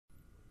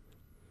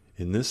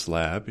In this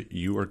lab,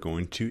 you are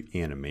going to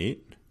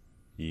animate.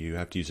 You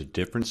have to use a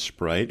different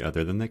sprite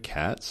other than the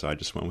cat, so I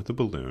just went with a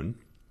balloon.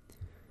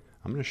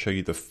 I'm going to show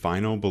you the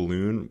final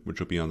balloon, which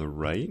will be on the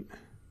right.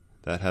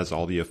 That has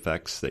all the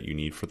effects that you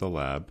need for the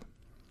lab.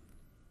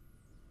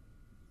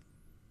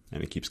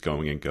 And it keeps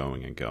going and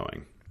going and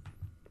going.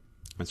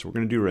 And so what we're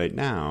going to do right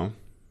now,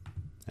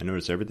 I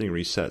notice everything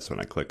resets when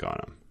I click on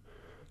them.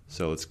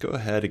 So let's go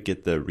ahead and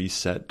get the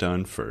reset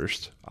done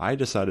first. I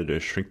decided to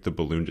shrink the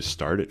balloon to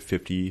start at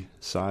 50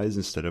 size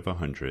instead of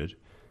 100.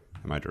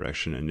 And my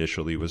direction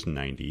initially was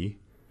 90.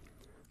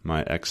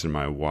 My X and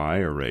my Y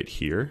are right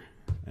here.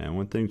 And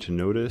one thing to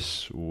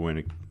notice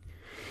when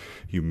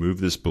you move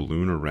this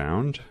balloon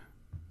around,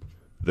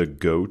 the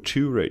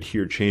go-to right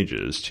here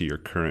changes to your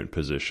current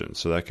position.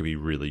 So that can be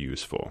really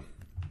useful.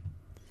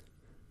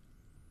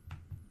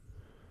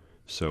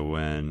 So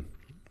when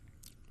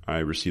I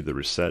receive the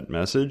reset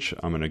message,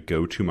 I'm going to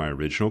go to my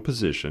original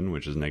position,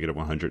 which is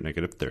 -100,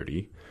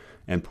 -30,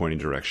 and pointing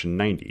direction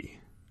 90.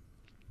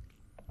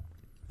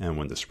 And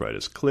when the sprite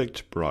is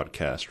clicked,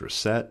 broadcast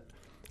reset.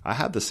 I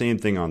have the same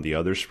thing on the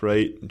other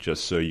sprite,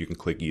 just so you can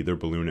click either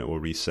balloon, it will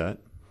reset.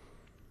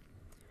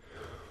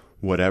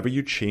 Whatever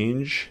you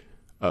change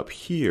up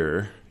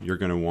here, you're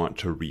going to want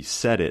to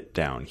reset it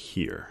down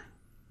here.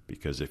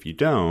 Because if you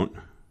don't,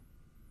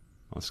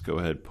 let's go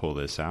ahead and pull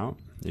this out.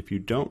 If you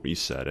don't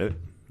reset it,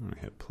 I'm going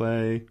to hit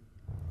play.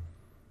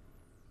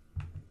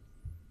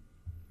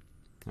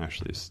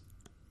 Actually, this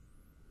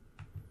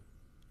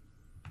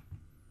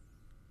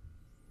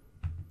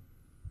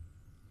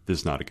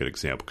is not a good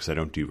example because I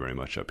don't do very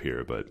much up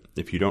here, but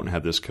if you don't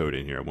have this code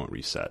in here, it won't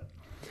reset.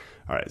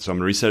 All right, so I'm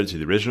going to reset it to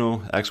the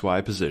original XY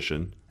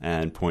position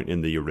and point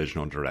in the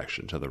original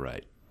direction to the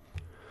right.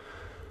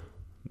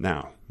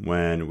 Now,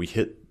 when we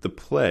hit the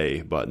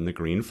play button, the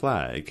green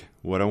flag,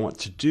 what I want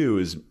to do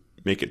is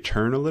make it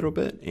turn a little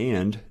bit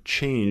and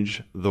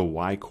change the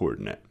Y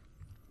coordinate.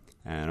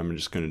 And I'm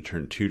just going to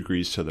turn 2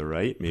 degrees to the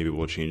right. Maybe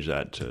we'll change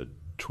that to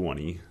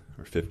 20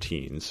 or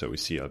 15 so we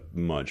see a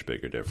much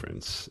bigger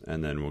difference.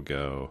 And then we'll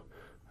go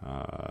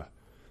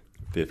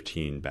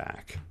 15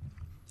 back.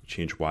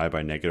 Change Y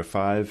by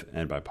 -5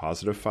 and by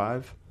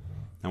 +5.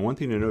 Now one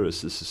thing to notice,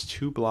 this is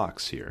 2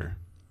 blocks here.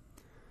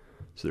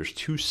 So there's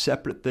 2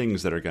 separate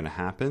things that are going to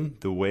happen.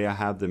 The way I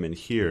have them in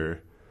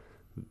here,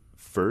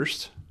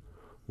 first,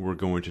 we're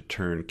going to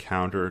turn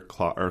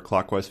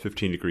clockwise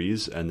 15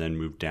 degrees and then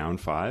move down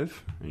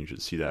 5. And you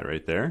should see that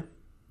right there.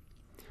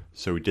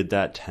 So we did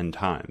that 10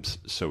 times.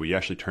 So we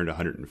actually turned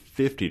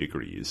 150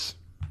 degrees.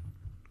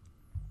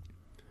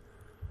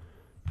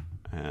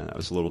 And that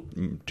was a little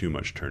too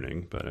much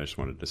turning, but I just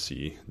wanted to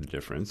see the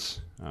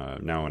difference.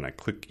 Now when I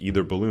click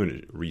either balloon,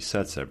 it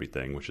resets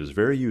everything, which is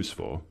very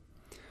useful.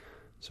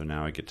 So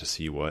now I get to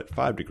see what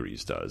 5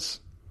 degrees does.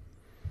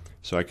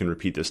 So I can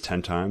repeat this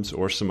 10 times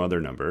or some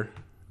other number.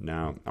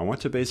 Now, I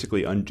want to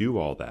basically undo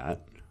all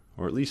that,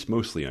 or at least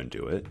mostly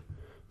undo it.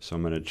 So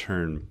I'm going to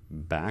turn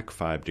back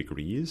 5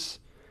 degrees,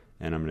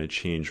 and I'm going to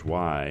change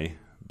Y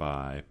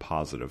by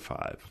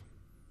 +5.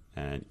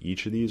 And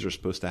each of these are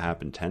supposed to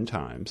happen 10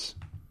 times.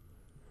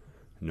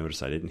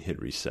 Notice I didn't hit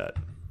reset.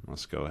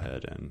 Let's go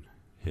ahead and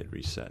hit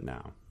reset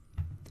now.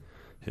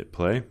 Hit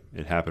play.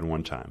 It happened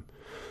 1 time.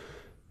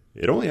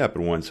 It only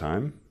happened 1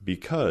 time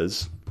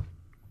because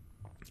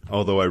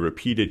although I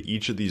repeated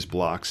each of these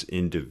blocks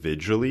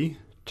individually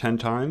 10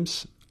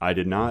 times, I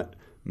did not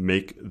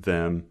make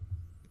them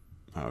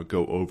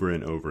go over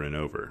and over and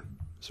over.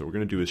 So what we're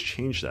going to do is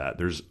change that.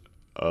 There's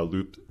a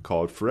loop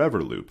called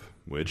forever loop,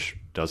 which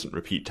doesn't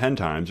repeat 10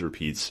 times, it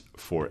repeats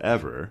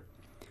forever.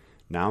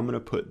 Now I'm going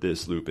to put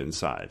this loop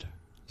inside.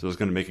 So it's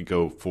going to make it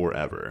go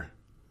forever.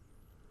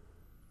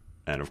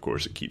 And of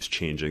course it keeps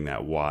changing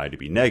that Y to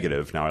be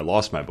negative. Now I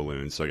lost my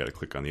balloon, so I got to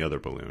click on the other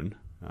balloon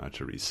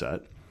to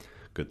reset.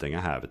 Good thing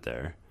I have it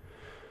there.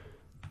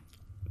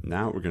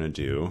 Now what we're going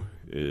to do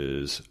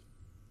is,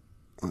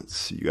 let's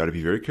see, you got to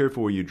be very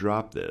careful where you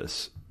drop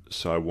this.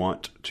 So I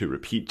want to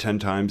repeat 10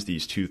 times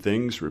these 2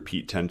 things,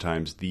 repeat 10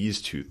 times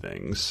these 2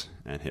 things,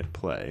 and hit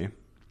play.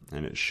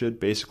 And it should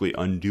basically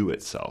undo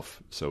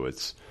itself. So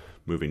it's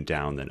moving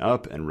down then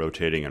up and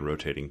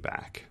rotating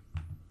back.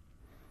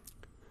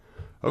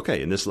 Okay,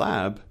 in this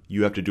lab,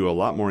 you have to do a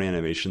lot more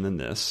animation than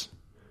this.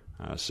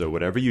 So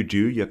whatever you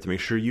do, you have to make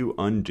sure you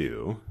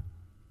undo.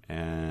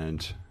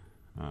 And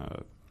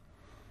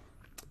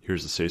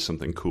here's to say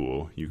something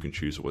cool. You can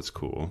choose what's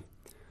cool.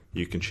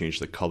 You can change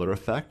the color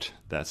effect.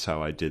 That's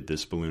how I did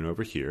this balloon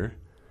over here.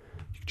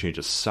 You can change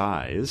the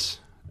size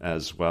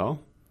as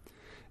well.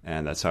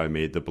 And that's how I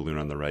made the balloon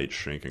on the right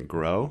shrink and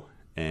grow.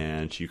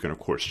 And you can, of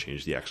course,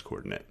 change the X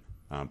coordinate.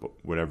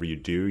 But whatever you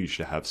do, you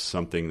should have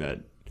something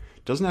that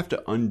doesn't have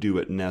to undo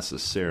it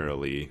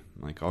necessarily.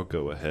 Like I'll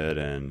go ahead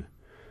and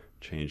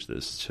change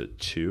this to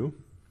 2.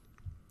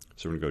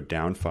 So we're going to go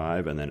down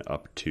 5 and then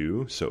up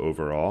 2. So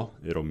overall,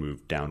 it'll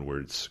move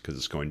downwards because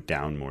it's going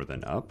down more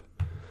than up.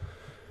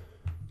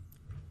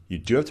 You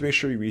do have to make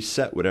sure you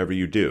reset whatever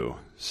you do.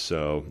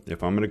 So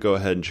if I'm going to go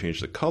ahead and change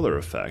the color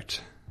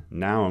effect,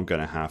 now I'm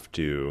going to have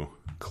to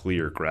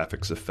clear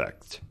graphics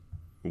effect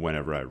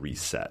whenever I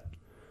reset.